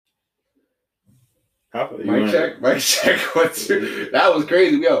Mic check. That was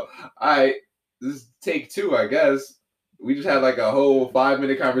crazy. Yo, all right, this is take 2, I guess. We just had like a whole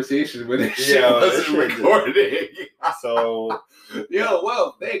 5-minute conversation with this shit wasn't recording. So,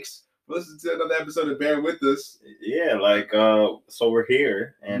 well, thanks for listening to another episode of Bear With Us. Yeah, so we're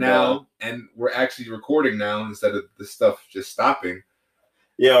here and now, and we're actually recording now instead of the stuff just stopping.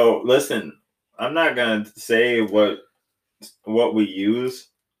 Yo, listen, I'm not gonna say what we use,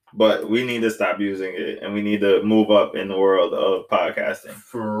 but we need to stop using it, and we need to move up in the world of podcasting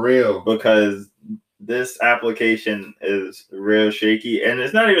for real, because this application is real shaky, and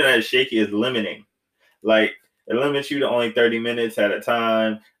it's not even that shaky, it's limiting. Like, it limits you to only 30 minutes at a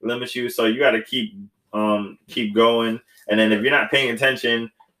time, limits you, so you got to keep going, and then if you're not paying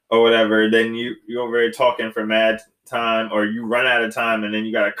attention or whatever, then you're over there talking for mad time, or you run out of time, and then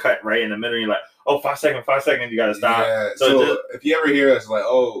you got to cut right in the middle, and you're like, oh, 5 seconds, you got to stop. Yeah, so if you ever hear us like,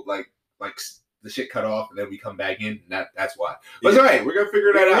 oh, like the shit cut off, and then we come back in, that's why. But it's all right, we're going to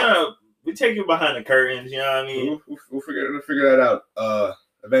figure that out. We take you behind the curtains, you know what I mean? We'll figure that out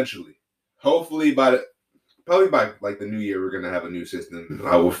eventually. Hopefully probably by like the new year, we're gonna have a new system.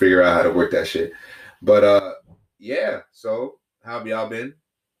 I will figure out how to work that shit. But yeah. So how have y'all been?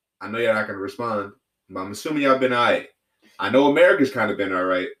 I know you're not gonna respond, but I'm assuming y'all been alright. I know America's kind of been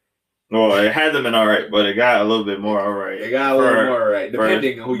alright. Well, it hasn't been alright, but it got a little bit more alright. It got a little more alright,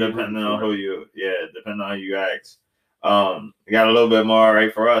 depending on who you ask. It got a little bit more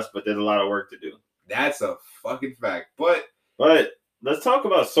alright for us, but there's a lot of work to do. That's a fucking fact. But let's talk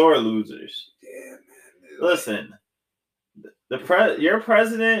about sore losers. Yeah, man. Listen, your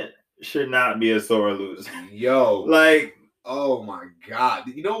president should not be a sore loser. Yo, like, oh my god,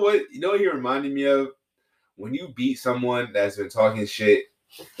 you know what? You know what he reminded me of? When you beat someone that's been talking shit,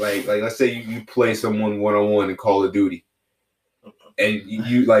 like let's say you play someone 1-on-1 in Call of Duty, and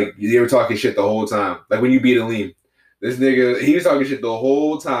they were talking shit the whole time. Like when you beat Aleem. This nigga, he was talking shit the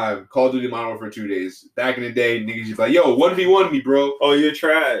whole time. Call of Duty Modern Warfare 2 days. Back in the day, niggas just like, yo, 1v1 me, bro. Oh, you're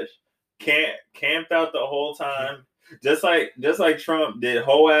trash. Camped out the whole time. Just like Trump did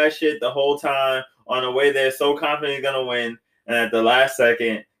whole ass shit the whole time on the way they're so confident he's gonna win. And at the last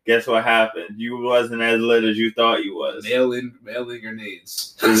second, guess what happened? You wasn't as lit as you thought you was. Mail in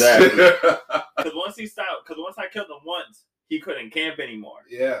grenades. Exactly. Because once I killed him once, he couldn't camp anymore.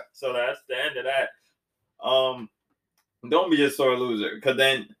 Yeah. So that's the end of that. Don't be a sore loser, because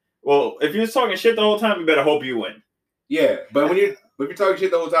then, if you're talking shit the whole time, you better hope you win. Yeah, but if you're talking shit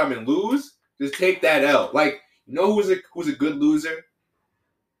the whole time and lose, just take that L. Like, you know who's a good loser?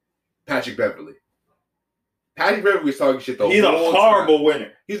 Patrick Beverley. Patrick Beverley was talking shit the whole time. He's a horrible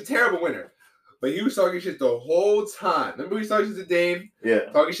winner. He's a terrible winner. But he was talking shit the whole time. Remember he was talking shit to Dame?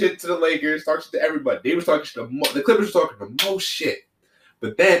 Yeah. Talking shit to the Lakers, talking shit to everybody. They was talking shit the Clippers were talking the most shit.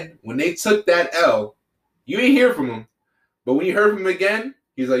 But then, when they took that L, you ain't hear from him. But when you heard from him again,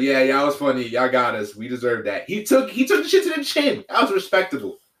 he's like, yeah, y'all was funny. Y'all got us. We deserve that. He took the shit to the chin. That was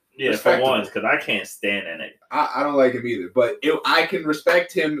respectable. Yeah, for once, because I can't stand it. I don't like him either. But I can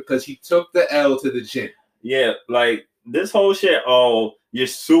respect him because he took the L to the chin. Yeah, like, this whole shit, you're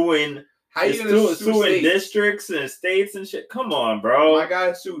suing. How you gonna suing districts and states and shit? Come on, bro. My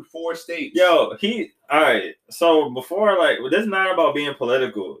guy sued 4 states. Yo, all right. So before, this is not about being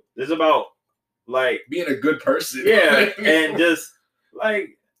political. This is about, being a good person. Yeah, and just,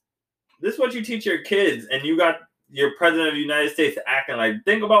 this is what you teach your kids, and you got your president of the United States acting like,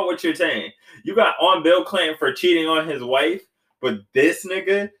 think about what you're saying. You got on Bill Clinton for cheating on his wife, but this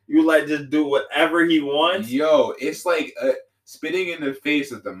nigga, you just do whatever he wants. Yo, it's like spitting in the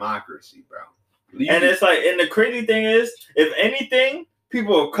face of democracy, bro. And it's and the crazy thing is, if anything,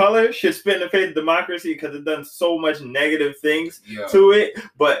 people of color should spit in the face of democracy because it's done so much negative things to it,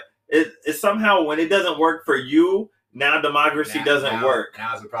 but it's somehow when it doesn't work for you, now democracy doesn't work.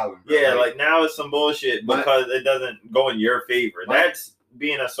 Now it's a problem. Bro. Yeah, now it's some bullshit because it doesn't go in your favor. That's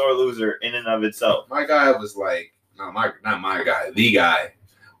being a sore loser in and of itself. My guy was like, not my guy. The guy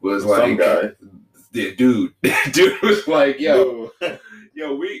was some guy. The dude was like, yo,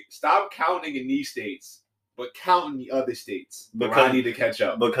 we stop counting in these states, but count in the other states because I need to catch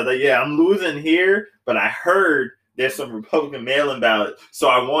up. Because I'm losing here, but I heard there's some Republican mail-in ballots, so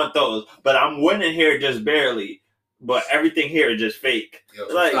I want those. But I'm winning here just barely. But everything here is just fake. Yo,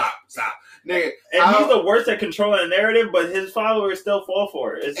 stop. Nigga, and he's the worst at controlling the narrative, but his followers still fall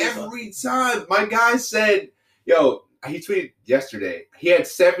for it. Every time. My guy said, yo, he tweeted yesterday, he had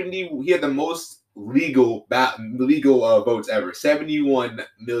the most legal votes ever. 71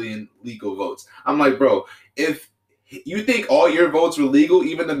 million legal votes. I'm like, bro, if you think all your votes were legal,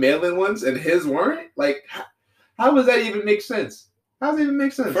 even the mail-in ones, and his weren't, how does that even make sense? How does it even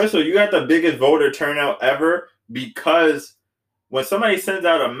make sense? First of all, you got the biggest voter turnout ever because when somebody sends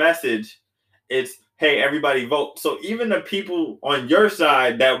out a message, it's, hey, everybody vote. So even the people on your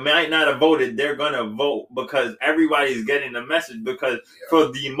side that might not have voted, they're going to vote because everybody's getting the message. Because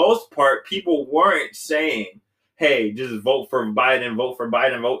for the most part, people weren't saying, hey, just vote for Biden, vote for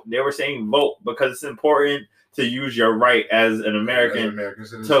Biden, vote. They were saying vote because it's important to use your right as an American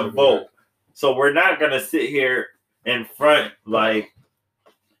to vote. So we're not going to sit here in front like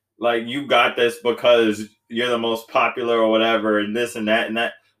you got this because you're the most popular or whatever and this and that and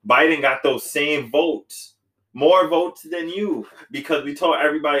that. Biden got those same votes, more votes than you, because we told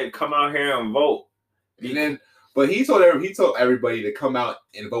everybody to come out here and vote. But he told everybody to come out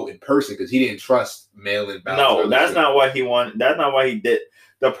and vote in person because he didn't trust mail-in ballots. No, that's not what he wanted. That's not what he did.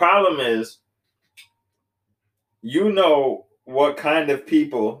 The problem is, you know what kind of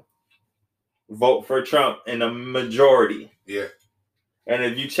people vote for Trump in a majority. Yeah. And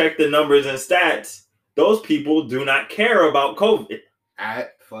if you check the numbers and stats, those people do not care about COVID.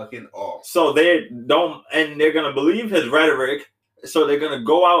 At fucking all. So they don't, and they're going to believe his rhetoric. So they're going to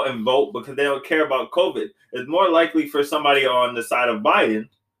go out and vote because they don't care about COVID. It's more likely for somebody on the side of Biden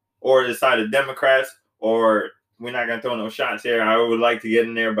or the side of Democrats, or we're not going to throw no shots here. I would like to get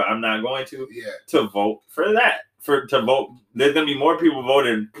in there, but I'm not going to. Yeah. To vote for that. To vote. There's going to be more people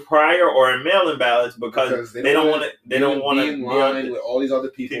voting prior or in mail-in ballots because they don't want to. They don't want to be in line with all these other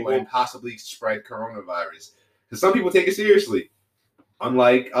people and possibly spread coronavirus. Because some people take it seriously,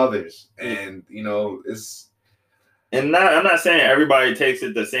 unlike others, and it's. And I'm not saying everybody takes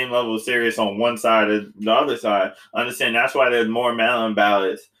it the same level of serious on one side or the other side. I understand that's why there's more mail-in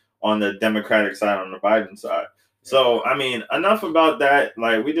ballots on the Democratic side, on the Biden side. So, I mean, enough about that.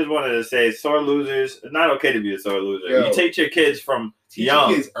 Like, we just wanted to say, sore losers, it's not okay to be a sore loser. Yo, you teach your kids from young.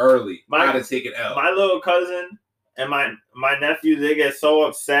 Your kids early how to take it out. My little cousin and my nephew, they get so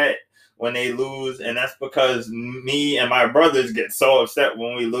upset when they lose, and that's because me and my brothers get so upset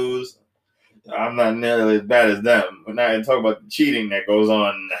when we lose. I'm not nearly as bad as them. We're not going to talk about the cheating that goes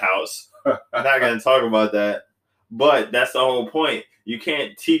on in the house. I'm not going to talk about that. But that's the whole point. You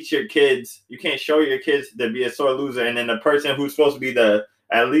can't teach your kids, you can't show your kids to be a sore loser, and then the person who's supposed to be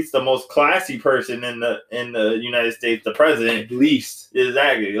at least the most classy person in the United States, the president, at least.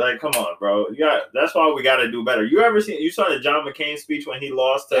 Exactly. Like, come on, bro. That's why we got to do better. You saw the John McCain speech when he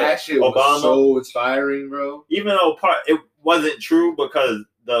lost to that shit Obama? Was so inspiring, bro. Even though it wasn't true because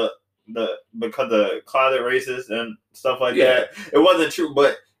the closet racists and stuff like that, it wasn't true.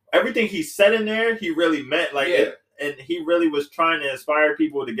 But everything he said in there, he really meant. And he really was trying to inspire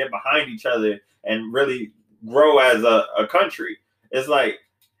people to get behind each other and really grow as a country. It's like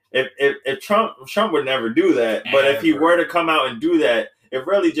if Trump would never do that, but if he were to come out and do that, it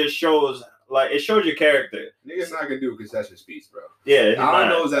really just shows your character. Niggas not gonna do a concession speech, bro. Yeah, all I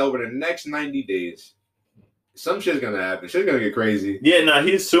know is that over the next 90 days, some shit's gonna happen. Shit's gonna get crazy. Yeah, no,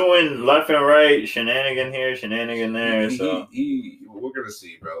 he's suing left and right, shenanigan here, shenanigan there. We're gonna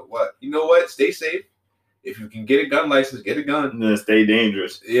see, bro. What? You know what? Stay safe. If you can get a gun license, get a gun. And then stay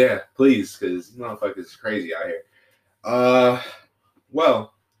dangerous. Yeah, please, because motherfuckers is crazy out here.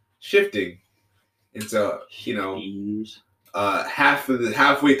 Well, shifting into halfway through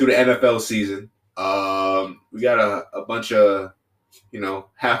the NFL season. We got a bunch of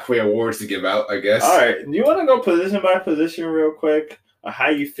halfway awards to give out, I guess. All right, do you want to go position by position real quick? How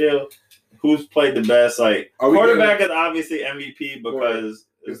you feel? Who's played the best? Like quarterback is obviously MVP because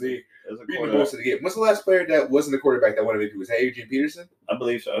beating most of the game. What's the last player that wasn't the quarterback that won MVP? Was that Adrian Peterson? I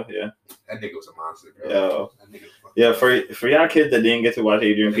believe so. Yeah. That nigga was a monster, bro. Yeah. For y'all kids that didn't get to watch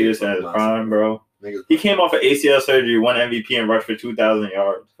Adrian Peterson at his prime, bro. He came off of ACL surgery, won MVP, and rushed for 2,000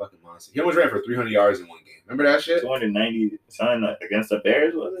 yards. Fucking monster. He almost ran for 300 yards in one game. Remember that shit? 290 something against the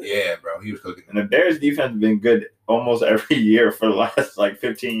Bears, was it? Yeah, bro. He was cooking. And the Bears defense has been good almost every year for the last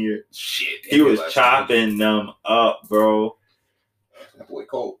 15 years. Shit. He was chopping them up, bro. That boy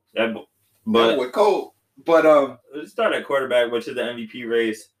cold. That boy cold. But let's start at quarterback, which is the MVP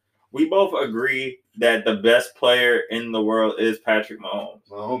race. We both agree that the best player in the world is Patrick Mahomes.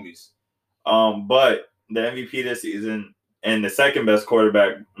 My homies. But the MVP this season and the second best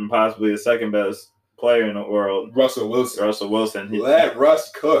quarterback and possibly the second best player in the world, Russell Wilson. Let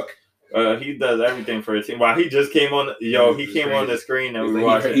Russ cook. He does everything for a team. Wow, he just came on. He came on the screen and we were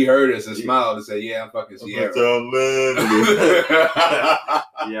watching. He heard us and smiled and said, "Yeah, I'm fucking Sierra."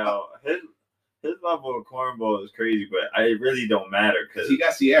 Yo, his level of cornball is crazy, but it really don't matter because he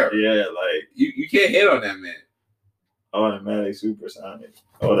got Sierra. Yeah, like you can't hit on that man. Automatic, supersonic,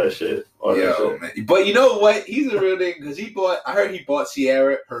 all that shit. Man. But you know what? He's a real nigga because I heard he bought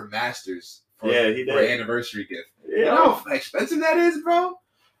Sierra her Masters. He did. For an anniversary gift. You know how expensive that is, bro?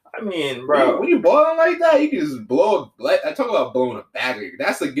 I mean, bro, when you balling like that, you can just blow. I talk about blowing a bag.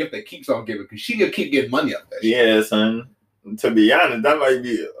 That's a gift that keeps on giving because she gonna keep getting money up there. Yeah, son. To be honest, that might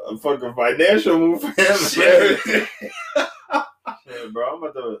be a fucking financial move for him. Shit, bro, I'm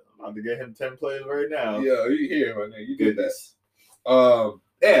about to get him 10 plays right now. Yeah, you hear, my nigga. You did that.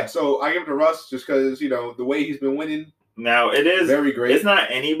 Yeah. So I give it to Russ just because the way he's been winning. Now it is very great. It's not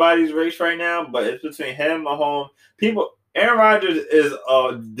anybody's race right now, but it's between him, Mahomes. Aaron Rodgers is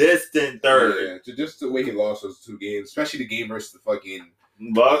a distant third. Yeah, just the way he lost those 2 games, especially the game versus the fucking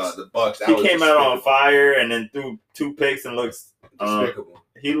Bucks. The Bucks. He came out on fire and then threw 2 picks and looks despicable.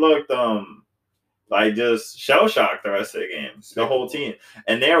 He looked like just shell shocked the rest of the game. Despicable. The whole team,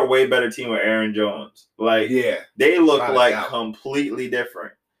 and they're a way better team with Aaron Jones. Like they look like completely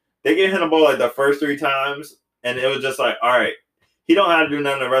different. They gave him the ball like the first 3 times, and it was just like, all right, he don't have to do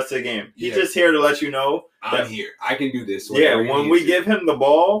nothing the rest of the game. He's just here to let you know. I'm here. I can do this. When we give him the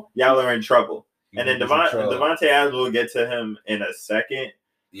ball, y'all are in trouble. And then Devontae Adams will get to him in a second.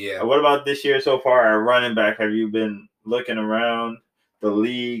 Yeah. What about this year so far at running back? Have you been looking around the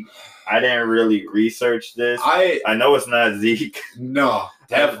league? I didn't really research this. I know it's not Zeke. No,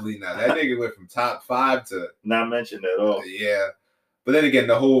 definitely not. That nigga went from top 5 to not mentioned at all. Yeah. But then again,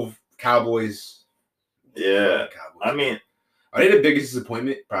 the whole Cowboys. Yeah. I mean, are they the biggest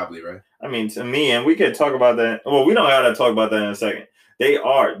disappointment? Probably, right? I mean, to me, and we could talk about that. Well, we don't have to talk about that in a second.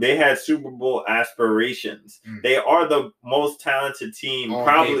 They had Super Bowl aspirations. They are the most talented team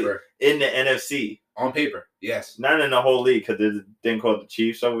probably in the NFC. On paper, yes. Not in the whole league because they didn't call the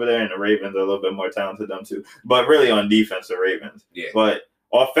Chiefs over there, and the Ravens are a little bit more talented than them too. But really on defense, the Ravens. Yeah. But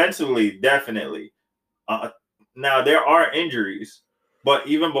offensively, definitely. Now, there are injuries, but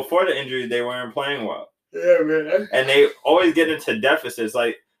even before the injuries, they weren't playing well. Yeah, man. And they always get into deficits.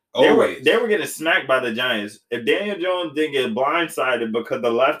 Like, they were getting smacked by the Giants. If Daniel Jones didn't get blindsided because the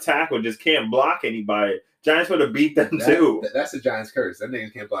left tackle just can't block anybody, Giants would have beat them too. That's the Giants' curse. That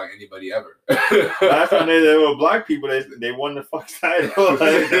niggas can't block anybody ever. Last time they were block people, they won the fuck title.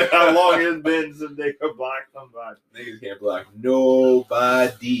 Like, how long it's been since they could block somebody? Niggas can't block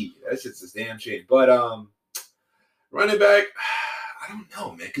nobody. That's just a damn shame. But running back, I don't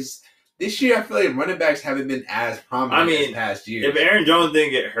know, man, because this year, I feel like running backs haven't been as prominent as past years. If Aaron Jones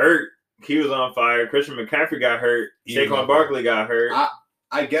didn't get hurt, he was on fire. Christian McCaffrey got hurt. Saquon Barkley got hurt.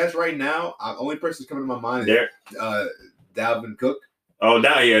 I guess right now, the only person that's coming to my mind is Dalvin Cook. Oh,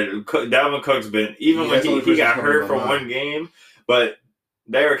 Dalvin Cook's been, even when he got hurt for one game, but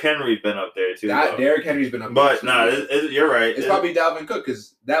Derrick Henry's been up there too. Derrick Henry's been up there. But you're right. It's probably Dalvin Cook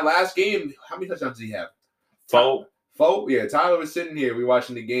because that last game, how many touchdowns did he have? 4. Yeah, Tyler was sitting here. We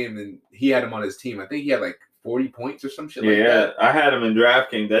watching the game, and he had him on his team. I think he had like 40 points or some shit like that. Yeah, I had him in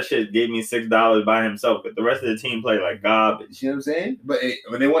DraftKings. That shit gave me $6 by himself, but the rest of the team played like garbage. You know what I'm saying? But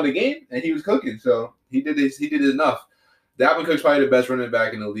when they won the game, and he was cooking, so he did enough. Dalvin Cook's probably the best running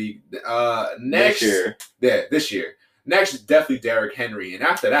back in the league. Next year. Yeah, this year. Next, definitely Derrick Henry. And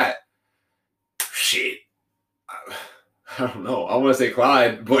after that, shit. I don't know. I want to say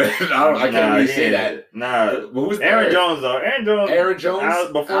Clyde, but I can't really say that. Nah. Who's Aaron Jones, though? Aaron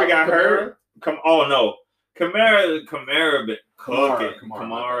Jones. Before he got hurt. Kamara been cooking.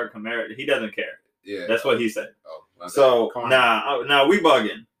 Kamara. He doesn't care. Yeah. That's what he said. Oh, so, nah, we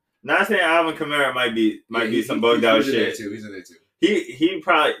bugging. Not saying Alvin Kamara might be some bugged out shit. He's in there too.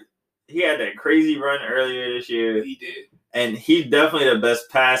 He had that crazy run earlier this year. He did. And he's definitely the best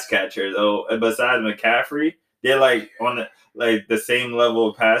pass catcher, though, besides McCaffrey. They're like on the same level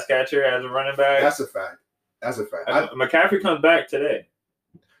of pass catcher as a running back. That's a fact. McCaffrey comes back today.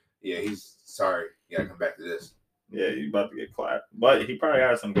 Yeah, he's sorry. You gotta come back to this. Yeah, he's about to get clapped. But he probably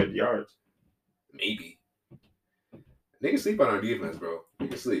has some good yards. Maybe. Niggas sleep on our defense, bro.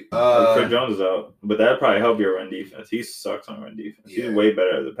 Niggas sleep. Chris Jones is out, but that'd probably help your run defense. He sucks on run defense. Yeah. He's way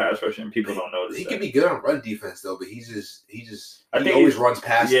better as a pass rusher, and people don't notice. He can be good on run defense though, but he always runs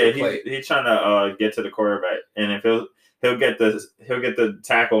past the play. He's trying to get to the quarterback, and if he'll get the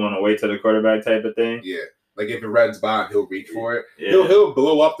tackle on the way to the quarterback type of thing. Yeah, like if it runs by him, he'll reach for it. Yeah. He'll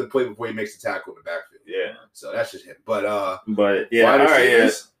blow up the play before he makes the tackle in the backfield. Yeah, so that's just him. But yeah, all right. Yeah.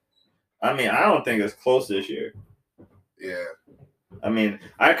 I mean, I don't think it's close this year. Yeah. I mean,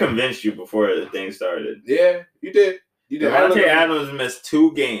 I convinced you before the thing started. Yeah, you did. Devontae Adams missed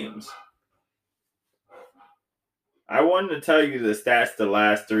 2 games. I wanted to tell you the stats the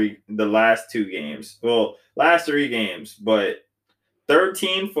last 2 games. Well, last 3 games, but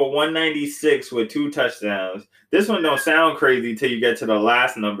 13 for 196 with 2 touchdowns. This one don't sound crazy till you get to the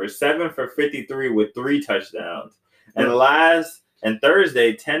last number. 7 for 53 with 3 touchdowns. And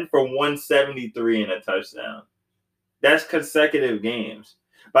Thursday, 10 for 173 and a touchdown. That's consecutive games.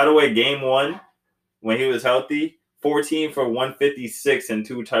 By the way, game 1, when he was healthy, 14 for 156 and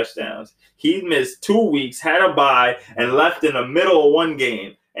 2 touchdowns. He missed 2 weeks, had a bye, and left in the middle of one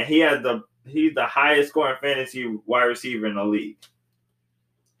game. And he's the highest scoring fantasy wide receiver in the league.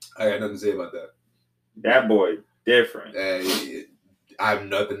 I got nothing to say about that. That boy, different. I have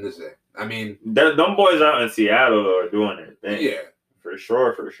nothing to say. I mean, them boys out in Seattle are doing it. Yeah. For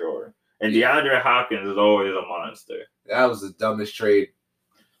sure. And DeAndre Hopkins is always a monster. That was the dumbest trade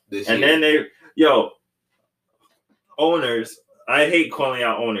this year. And then owners, I hate calling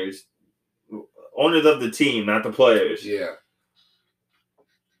out owners. Owners of the team, not the players. Yeah.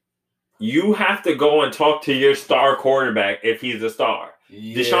 You have to go and talk to your star quarterback if he's a star.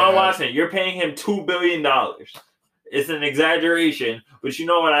 Yeah. Deshaun Watson, you're paying him $2 billion. It's an exaggeration, but you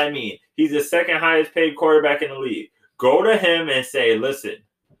know what I mean. He's the second highest paid quarterback in the league. Go to him and say, listen,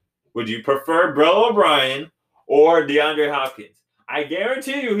 would you prefer Bill O'Brien or DeAndre Hopkins? I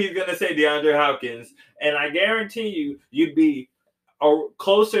guarantee you he's going to say DeAndre Hopkins, and I guarantee you'd be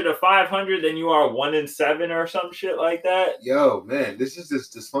closer to 500 than you are 1-7 or some shit like that. Yo, man, this is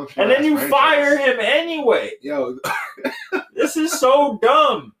this dysfunctional. And then you fire him anyway. Yo, this is so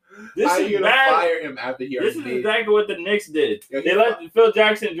dumb. How are you gonna fire him after he This is exactly what the Knicks did. They let Phil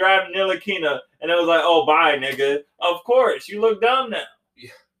Jackson drive Ntilikina, and it was like, oh, bye, nigga. Of course, you look dumb now. Yeah.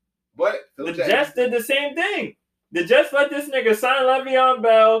 But the Jets did the same thing. The Jets let this nigga sign Le'Veon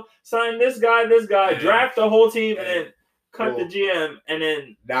Bell, sign this guy, draft the whole team, and then cut the GM, and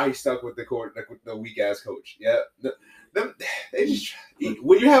then now he's stuck with the weak ass coach. Yeah, they just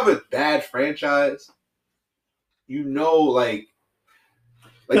when you have a bad franchise, like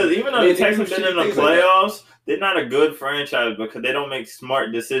because even though the Texans been in the playoffs, they're not a good franchise because they don't make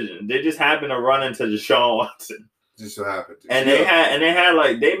smart decisions. They just happen to run into Deshaun Watson. Just so happened to. And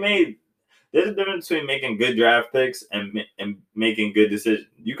there's a difference between making good draft picks and making good decisions.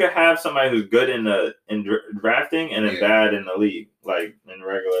 You could have somebody who's good in drafting and bad in the league, like in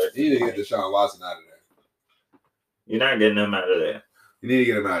regular. You need to get Deshaun Watson out of there. You're not getting him out of there. You need to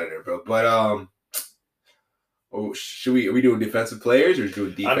get him out of there, bro. But are we doing defensive players or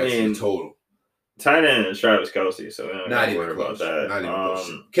doing defense in total? Tight end is Travis Kelce, so we don't not even worry about that. Not even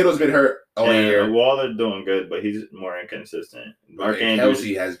close. Kittle's been hurt all year. Waller's doing good, but he's more inconsistent.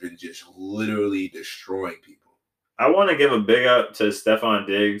 Kelce has been just literally destroying people. I want to give a big up to Stephon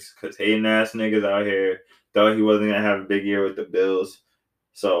Diggs because hating ass niggas out here thought he wasn't gonna have a big year with the Bills.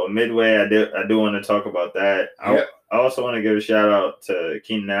 So midway, I do want to talk about that. I also want to give a shout out to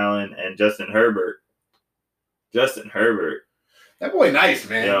Keenan Allen and Justin Herbert. That boy nice,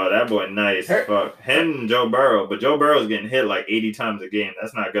 man. Yo, that boy nice. Fuck. Him and Joe Burrow. But Joe Burrow's getting hit like 80 times a game.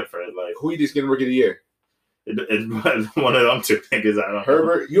 That's not good for his life. Who you just getting Rookie of the Year? It's one of them two niggas. I don't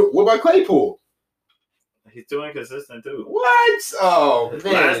Herbert. What about Claypool? He's too inconsistent, too. What? Oh,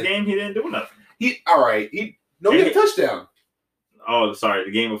 man. Last game, he didn't do nothing. He had a touchdown. Oh, sorry.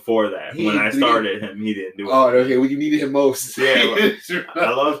 The game before that. When I started him, he didn't do it. Oh, okay. Well, you needed him most. Yeah. I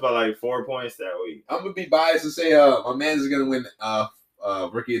lost by like 4 points that week. I'm going to be biased and say my man's going to win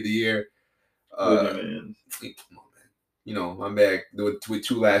Rookie of the Year. Come on, man. You know, my man with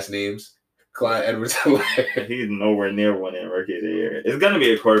two last names. Clyde Edwards. He's nowhere near winning Rookie of the Year. It's going to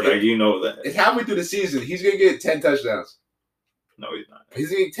be a quarterback. You know that. It's halfway through the season. He's going to get 10 touchdowns. No, he's not. He's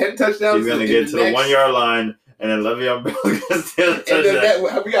going to get 10 touchdowns. He's going to get to the 1 yard line. And then Le'Veon Bell gets 0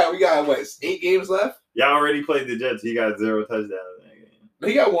 touchdowns. We got what? 8 games left. Y'all already played the Jets. He got 0 touchdowns in that game. No,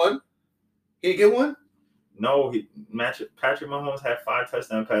 he got 1. He didn't get 1. No, Patrick Mahomes had 5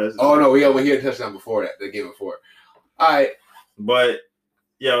 touchdown passes. Oh no, he had a touchdown before that. The game before. All right, but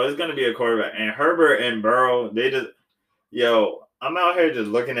it's gonna be a quarterback. And Herbert and Burrow, I'm out here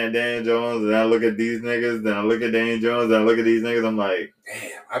just looking at Daniel Jones, and I look at these niggas, then I look at Daniel Jones, and I look at these niggas. I'm like,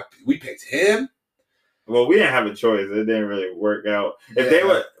 damn, we picked him. Well, we didn't have a choice. It didn't really work out.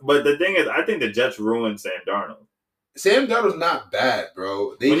 But the thing is, I think the Jets ruined Sam Darnold. Sam Darnold's not bad,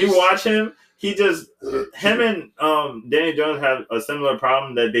 bro. You watch him, him and Daniel Jones have a similar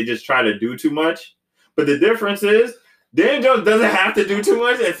problem that they just try to do too much. But the difference is, Daniel Jones doesn't have to do too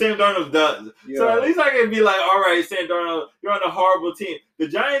much, and Sam Darnold does. Yeah. So at least I can be like, all right, Sam Darnold, you're on a horrible team. The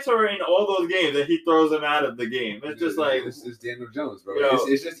Giants are in all those games, and he throws them out of the game. It's just like... This is Daniel Jones, bro.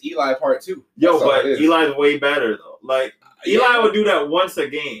 It's just Eli part 2. But Eli's way better, though. Like, Eli would do that once a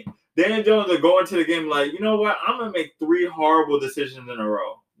game. Daniel Jones would go into the game like, you know what? I'm going to make 3 horrible decisions in a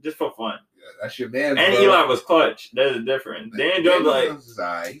row, just for fun. Yeah, that's your man, and bro. Eli was clutch. That's the difference. Daniel Jones,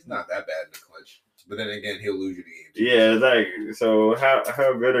 he's not that bad in the clutch. But then again, he'll lose you the game. Yeah, exactly. So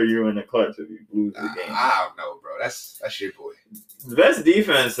how good are you in the clutch if you lose the game? I don't know, bro. That's your boy. The best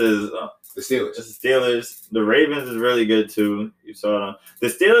defense is The Steelers. It's the Steelers. The Ravens is really good too. You saw them. The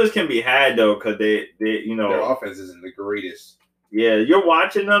Steelers can be had though, because they their offense isn't the greatest. Yeah, you're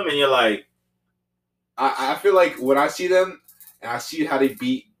watching them and you're like, I feel like when I see them and I see how they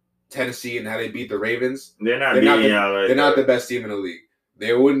beat Tennessee and how they beat the Ravens, they're not the best team in the league.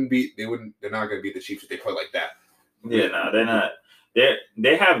 They're not going to beat the Chiefs if they play like that. Yeah, no, they're not.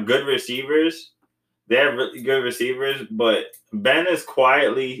 They have good receivers. They have really good receivers, but Ben has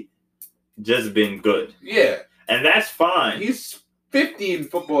quietly just been good. Yeah. And that's fine. He's 50 in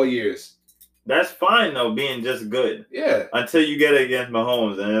football years. That's fine, though, being just good. Yeah. Until you get it against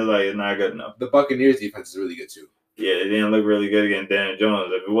Mahomes, and it's like, it's not good enough. The Buccaneers defense is really good, too. Yeah, they didn't look really good against Daniel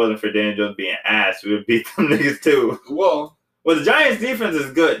Jones. If it wasn't for Daniel Jones being ass, we would beat them niggas, too. Well, the Giants' defense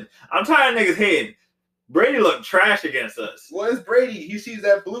is good. I'm tired of niggas hating. Brady looked trash against us. Well, it's Brady. He sees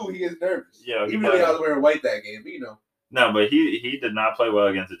that blue, he gets nervous. Yeah, even though I was wearing white that game, but you know. No, but he did not play well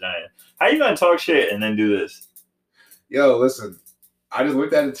against the Giants. How you gonna talk shit and then do this? Yo, listen. I just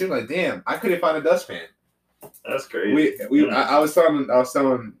looked at it too, like, damn, I couldn't find a dustpan. That's crazy. I was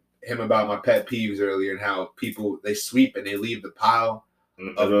telling him about my pet peeves earlier and how people they sweep and they leave the pile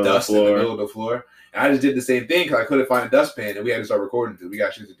of dust in the middle of the floor. And I just did the same thing because I couldn't find a dustpan and we had to start recording because we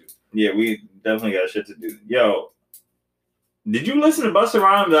got shit to do. Yeah, we definitely got shit to do. Yo, did you listen to Busta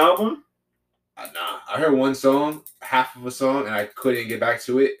Rhymes' album? Nah, I heard one song, half of a song, and I couldn't get back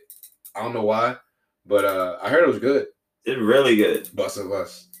to it. I don't know why, but I heard it was good. It's really good. Bust of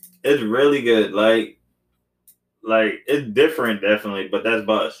Us. It's really good. Like it's different, definitely, but that's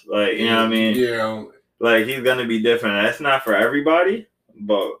Bust. Like, you know what I mean? You know, like he's gonna be different. That's not for everybody,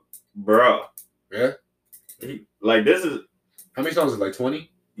 but bro, yeah. This is how many songs is it, like 20?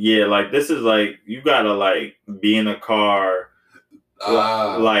 Yeah, like this is like you gotta like be in a car,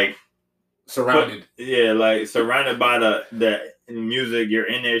 like surrounded. Like surrounded by the music. You're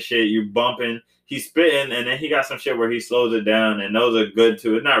in there, shit. You bumping. He's spitting, and then he got some shit where he slows it down, and those are good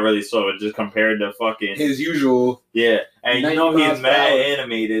too. It's not really slow. It's just compared to fucking his usual. Yeah, and you know he's mad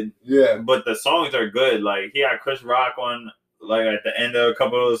animated. Yeah, but the songs are good. Like he got Chris Rock on, like at the end of a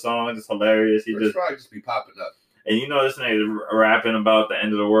couple of the songs. It's hilarious. Chris Rock just be popping up. And you know this nigga is rapping about the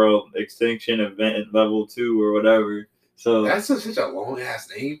end of the world, extinction event level 2 or whatever. So that's such a long ass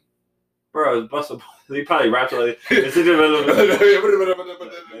name, bro. It's Busta. He probably raps like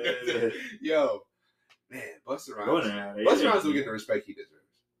yo, man, Busta Rhymes. Busta Rhymes will get the respect he deserves.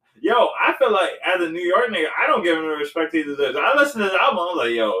 Yo, I feel like as a New York nigga, I don't give him the respect he deserves. I listen to this album, I'm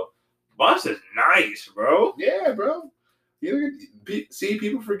like, yo, Busta's nice, bro. Yeah, bro. See,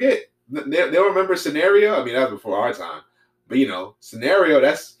 people forget. They'll remember Scenario. I mean, that was before our time. But, you know, Scenario,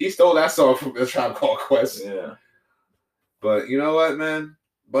 he stole that song from A Tribe Called Quest. Yeah. But you know what, man?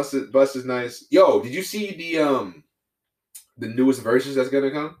 Busta's nice. Yo, did you see the newest verses that's going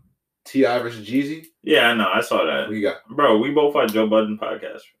to come? T.I. versus Jeezy? Yeah, I know. I saw that. What you got? Bro, we both watch Joe Budden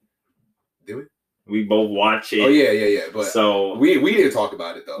podcast. Did we? We both watch it. Oh, yeah. But so we didn't talk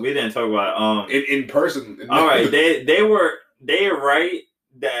about it, though. We didn't talk about it. In person. All right. They are right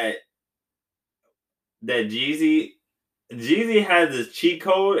that Jeezy has his cheat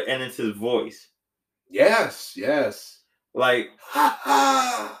code and it's his voice. Yes. Like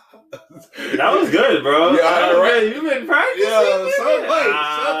that was good, bro. Yeah, right. You've been practicing. Yeah,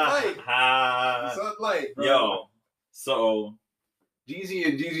 Sunlight, bro. Yo, so Jeezy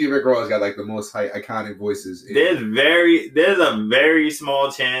and Rick Ross got like the most iconic voices. There's a very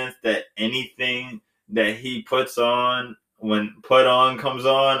small chance that anything that he puts on when Put On comes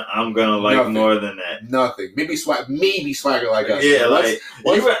on, I'm gonna like nothing. More than that. Nothing. Maybe Swagger like us. Yeah, like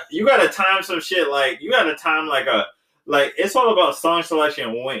you gotta time some shit. Like you gotta time like it's all about song selection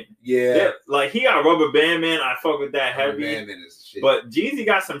and win. Yeah. Like he got Rubber Band Man. I fuck with that heavy. Rubber Band Man is shit. But Jeezy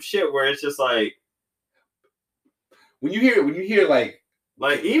got some shit where it's just like when you hear like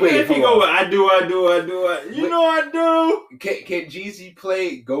even if you go with I do, you know I do. Can Jeezy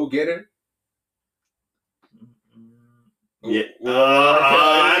play Go Getter? Yeah,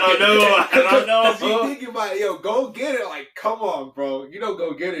 I don't know. Cause you think about it, yo, Go Get It. Like, come on, bro. You know,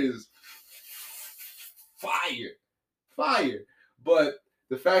 Go Get It is fire. But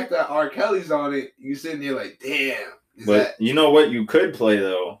the fact that R. Kelly's on it, you sitting there like, damn. But you know what you could play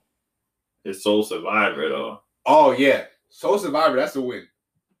though is Soul Survivor though. Oh yeah, Soul Survivor. That's a win.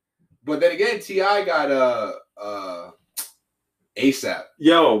 But then again, T.I. got ASAP.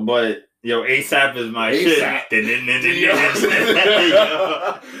 Yo, ASAP is my shit. Yeah, ASAP,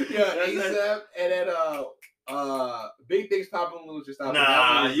 and then Big Things Poppin' Loose just out.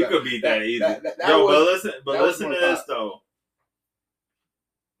 Nah, you could beat that easy. But listen to this though.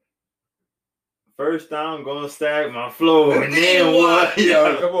 First time gonna stack my flow, and then what?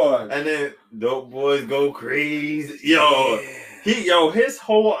 Yo, come on. And then Dope Boys Go Crazy. His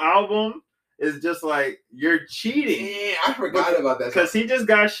whole album is just like, you're cheating. Yeah, I forgot about that. Because he just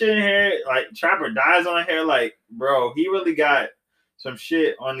got shit in here, like Trapper Dies on here. Like, bro, he really got some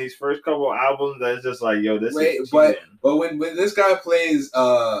shit on these first couple albums that's just like, yo, this is cheating. But when this guy plays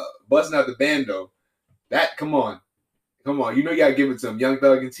Busting Out the Bando, come on. You know you gotta give it to him. Young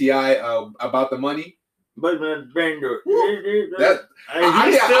Thug and T.I. About the money. But Bando.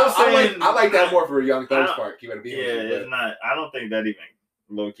 I like that more for Young Thug's part. It's not. I don't think that even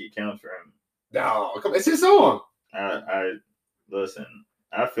low key counts for him. No, come on, it's his song. I listen.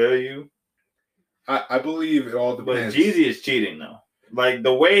 I feel you. I believe it all depends. But Jeezy is cheating though. Like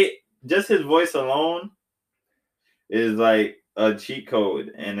the way, just his voice alone is like a cheat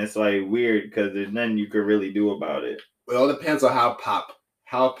code, and it's like weird because there's nothing you could really do about it. It all depends on how pop.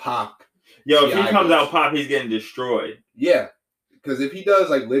 Yo, if he comes out pop, he's getting destroyed. Yeah, because if he does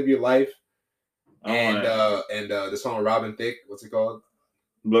like Live Your Life and the song with Robin Thicke, what's it called?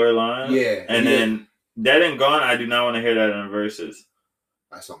 Blurry Line. Yeah, and then Dead and Gone. I do not want to hear that in the verses.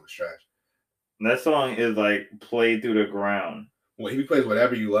 That song is trash. That song is like played through the ground. Well, he plays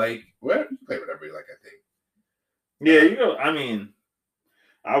whatever you like. Well, you play whatever you like, I think. Yeah, you go. I mean,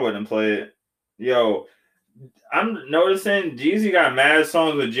 I wouldn't play it. Yo, I'm noticing Jeezy got mad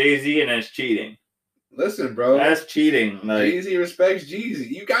songs with Jay-Z, and that's cheating. Listen, bro. That's cheating. Like, Jeezy respects Jeezy.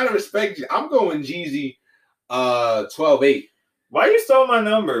 You gotta respect. I'm going Jeezy 12-8. Why you stole my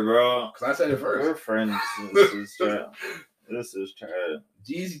number, bro? Because I said it first. We're friends. This is trash. This is trash.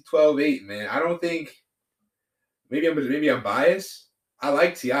 Jeezy 12-8, man. I don't think. Maybe I'm biased. I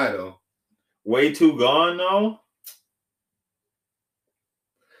like T.I. though. Way Too Gone though.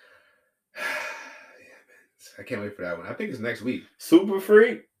 I can't wait for that one. I think it's next week. Super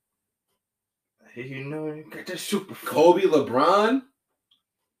Freak. You know you got that Super Freak. Kobe LeBron.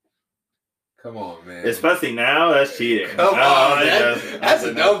 Come on, man. Especially now, that's cheating. Come on, that's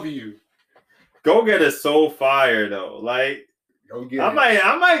a W. Go Get It So Fire though. Like,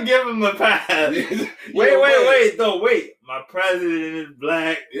 I might give him a pass. Wait. My president is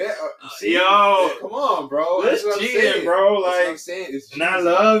black. Yeah. Yo, come on, bro. That's cheating, bro. Like, that's what I'm saying. It's and I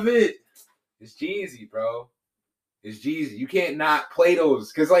love it. It's Jeezy, bro. It's Jeezy. You can't not play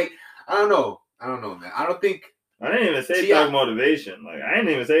those because, like, I don't know, man. I don't think. I didn't even say Thug Motivation. Like, I didn't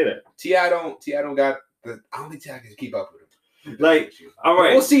even say that. T.I. don't got the. I don't think T.I. can keep up with him. Like, all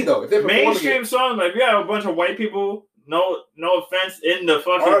right, we'll see though. If they're mainstream songs, like, we have a bunch of white people. No offense, in the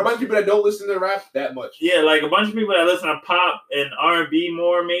fucking. Or a bunch of people that don't listen to rap that much. Yeah, like a bunch of people that listen to pop and R&B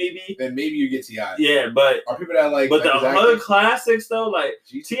more, maybe. Then maybe you get T.I. Yeah, but or people that like. But like the other classics though, like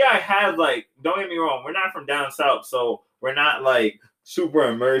T.I. has like. Don't get me wrong, we're not from down south, so we're not like super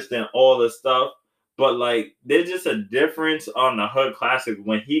immersed in all the stuff. But like, there's just a difference on the hood classic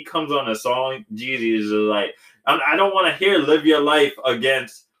when he comes on a song. Jeezy is just like, I don't want to hear "Live Your Life"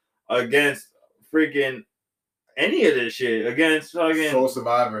 against freaking any of this shit, against fucking Soul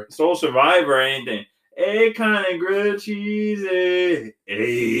Survivor or anything. Hey, kind of grilled cheesy.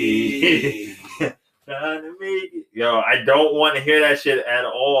 Hey, trying to make it. Yo, I don't want to hear that shit at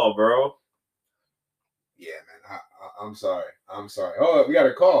all, bro. Yeah, man. I'm sorry. Oh, we got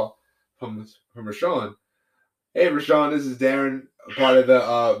a call from Rashawn. Hey, Rashawn, this is Darren, part of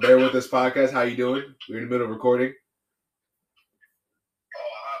the Bear With Us podcast. How you doing? We're in the middle of recording. Oh,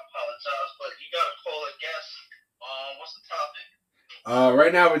 I apologize, but you got to call a guest. What's the topic?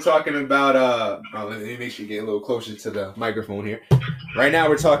 Right now we're talking about let me make sure you get a little closer to the microphone here. Right now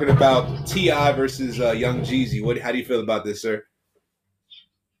we're talking about T.I. versus Young Jeezy. How do you feel about this, sir? All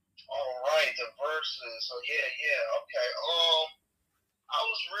right, the verses. So yeah, okay. I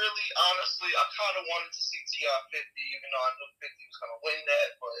was really, honestly, I kind of wanted to see T.I. 50, even though I knew 50 was going to win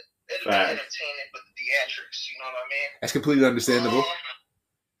that, but it'd be entertaining with the theatrics, you know what I mean? That's completely understandable.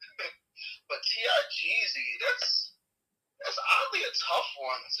 But T.I. Jeezy, that's oddly a tough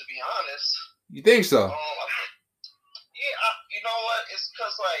one, to be honest. You think so? You know what? It's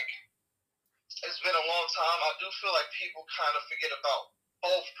because, like, it's been a long time. I do feel like people kind of forget about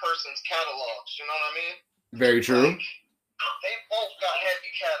both persons' catalogs, you know what I mean? Very true. Like, they both got heavy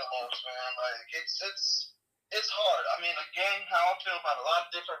catalogs, man. Like, it's hard. I mean, again, how I feel about a lot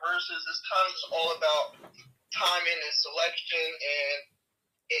of different verses, it's kind of just all about timing and selection, and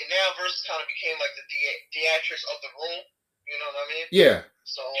now verses kind of became like the theatrics of the room. You know what I mean? Yeah.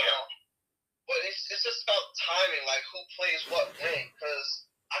 So, but it's just about timing, like who plays what when, because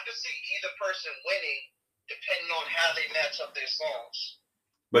I could see either person winning depending on how they match up their songs.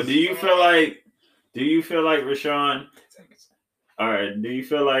 But do you feel like Rashawn? All right. Do you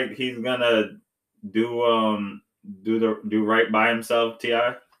feel like he's gonna do right by himself,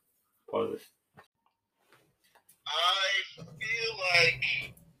 T.I.? Pause it. I feel like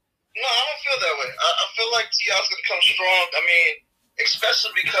no, I don't feel that way. I feel like T.I.'s gonna come strong. I mean,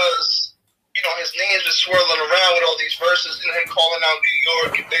 especially because his name's been swirling around with all these verses and him calling out New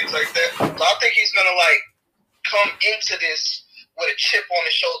York and things like that. So I think he's gonna come into this with a chip on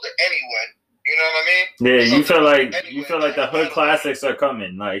his shoulder anyway. You know what I mean? Yeah, you feel like the hood classics are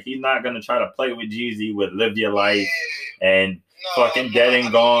coming. Like he's not gonna try to play with Jeezy with "Live Your Life" and fucking Dead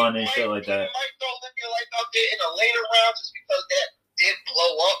and Gone and shit like that. He might throw "Live Your Life" out there in a later round just because that did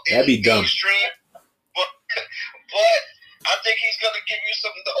blow up. That'd be dumb. But I think he's gonna give you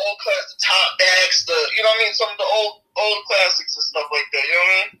some of the old classics, the Top Bags, some of the old classics and stuff like that. You know what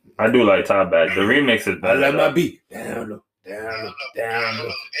I mean? I do like Top Bag. The remix is better. I let my beat down.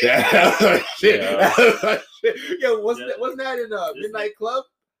 Shit. Yo, wasn't that in Midnight Club?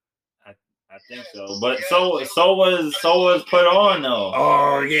 I think so. But so was Put On though.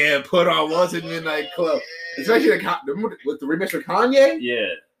 Oh yeah, Put On was in Midnight Club. Especially with the remix with Kanye.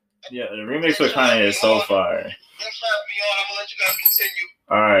 Yeah, the remix with Kanye is so fire. Thanks for having me on. I'm gonna let you guys continue.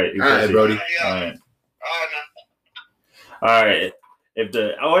 All right, Brody. All right. If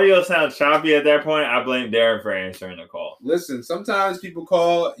the audio sounds choppy at that point, I blame Darren for answering the call. Listen, sometimes people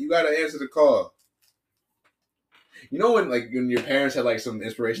call, you gotta answer the call. You know when your parents had some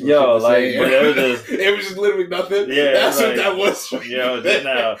inspiration? Yo, it was just literally nothing. Yeah, that's what that was. Yo, just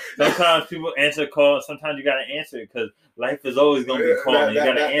now. Sometimes people answer calls. Sometimes you gotta answer it because life is always gonna be calling. You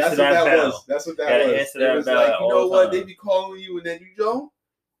gotta answer that bell. That's what that was. Answer that bell. Like, you know what? They be calling you and then you don't.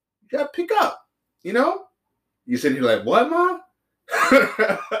 You gotta pick up. You sitting here like, what, Mom?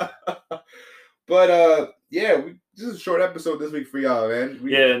 But this is a short episode this week for y'all,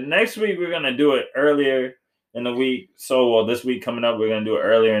 man. Next week we're gonna do it earlier in the week. So this week coming up, we're gonna do it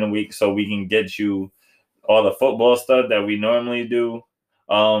earlier in the week so we can get you all the football stuff that we normally do.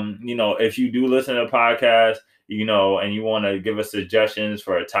 If you do listen to the podcast, and you want to give us suggestions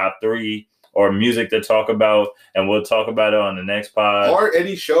for a top 3 or music to talk about, and we'll talk about it on the next pod. Or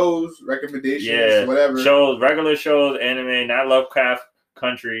any shows, recommendations, whatever. Shows, regular shows, anime, not Lovecraft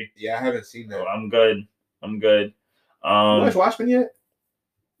Country. Yeah, I haven't seen that. So I'm good. You watched Watchmen yet?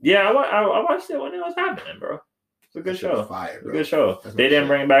 Yeah, I watched it when it was happening, bro. It's a good show. Fire, bro. It's a good show. They didn't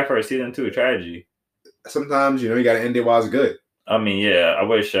bring it back for a season 2. Tragedy. Sometimes, you gotta end it while it's good. I mean, yeah, I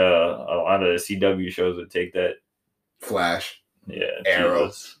wish a lot of the CW shows would take that. Flash. Yeah.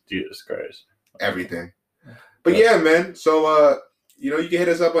 Arrow. Jesus Christ. Everything. But yeah, man. So, you can hit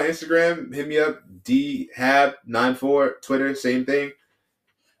us up on Instagram. Hit me up. DHab94. Twitter, same thing.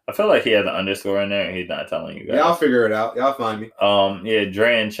 I feel like he has an underscore in there and he's not telling you guys. Yeah, I'll figure it out. Y'all find me.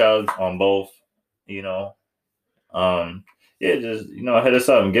 Dre and Chubb on both, just, hit us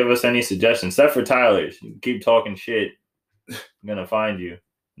up and give us any suggestions. Except for Tyler's. You keep talking shit. I'm going to find you.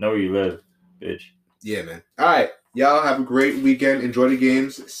 Know where you live, bitch. Yeah, man. All right. Y'all have a great weekend. Enjoy the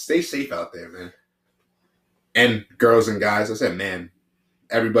games. Stay safe out there, man. And girls and guys. I said, man.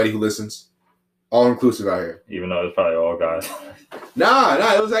 Everybody who listens. All inclusive out here. Even though it's probably all guys. Nah.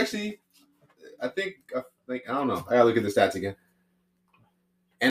 It was actually, I think, I don't know. I gotta look at the stats again.